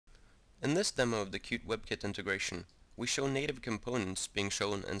In this demo of the Qt WebKit integration, we show native components being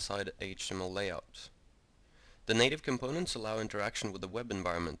shown inside a HTML layout. The native components allow interaction with the web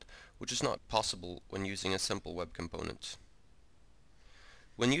environment, which is not possible when using a simple web component.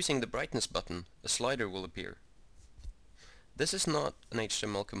 When using the brightness button, a slider will appear. This is not an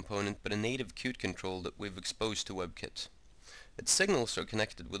HTML component, but a native Qt control that we've exposed to WebKit. Its signals are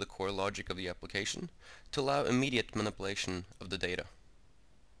connected with the core logic of the application to allow immediate manipulation of the data.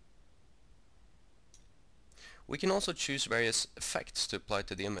 We can also choose various effects to apply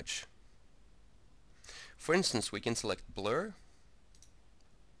to the image. For instance, we can select blur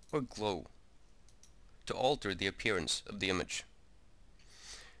or glow to alter the appearance of the image.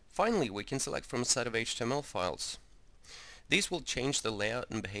 Finally, we can select from a set of HTML files. These will change the layout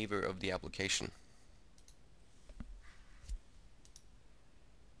and behavior of the application.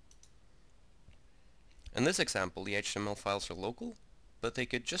 In this example, the HTML files are local, but they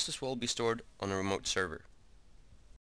could just as well be stored on a remote server.